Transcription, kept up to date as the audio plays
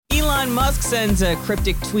Elon Musk sends a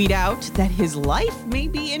cryptic tweet out that his life may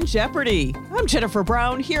be in jeopardy. I'm Jennifer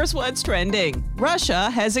Brown. Here's what's trending. Russia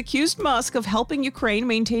has accused Musk of helping Ukraine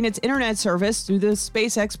maintain its internet service through the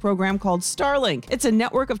SpaceX program called Starlink. It's a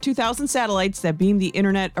network of 2,000 satellites that beam the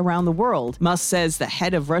internet around the world. Musk says the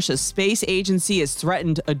head of Russia's space agency has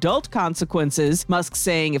threatened adult consequences. Musk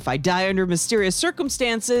saying, "If I die under mysterious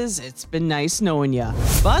circumstances, it's been nice knowing ya."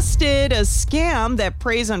 Busted a scam that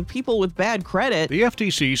preys on people with bad credit. The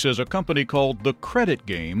FTC says a company called The Credit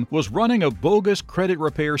Game was running a bogus credit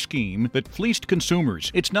repair scheme that fleeced consumers.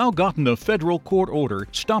 It's now gotten a federal court order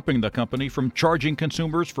stopping the company from charging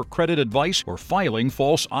consumers for credit advice or filing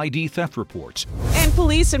false ID theft reports. And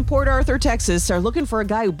police in Port Arthur, Texas are looking for a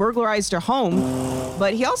guy who burglarized a home,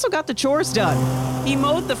 but he also got the chores done. He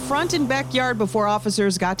mowed the front and backyard before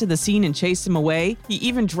officers got to the scene and chased him away. He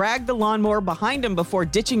even dragged the lawnmower behind him before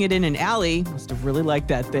ditching it in an alley. Must have really liked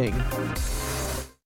that thing.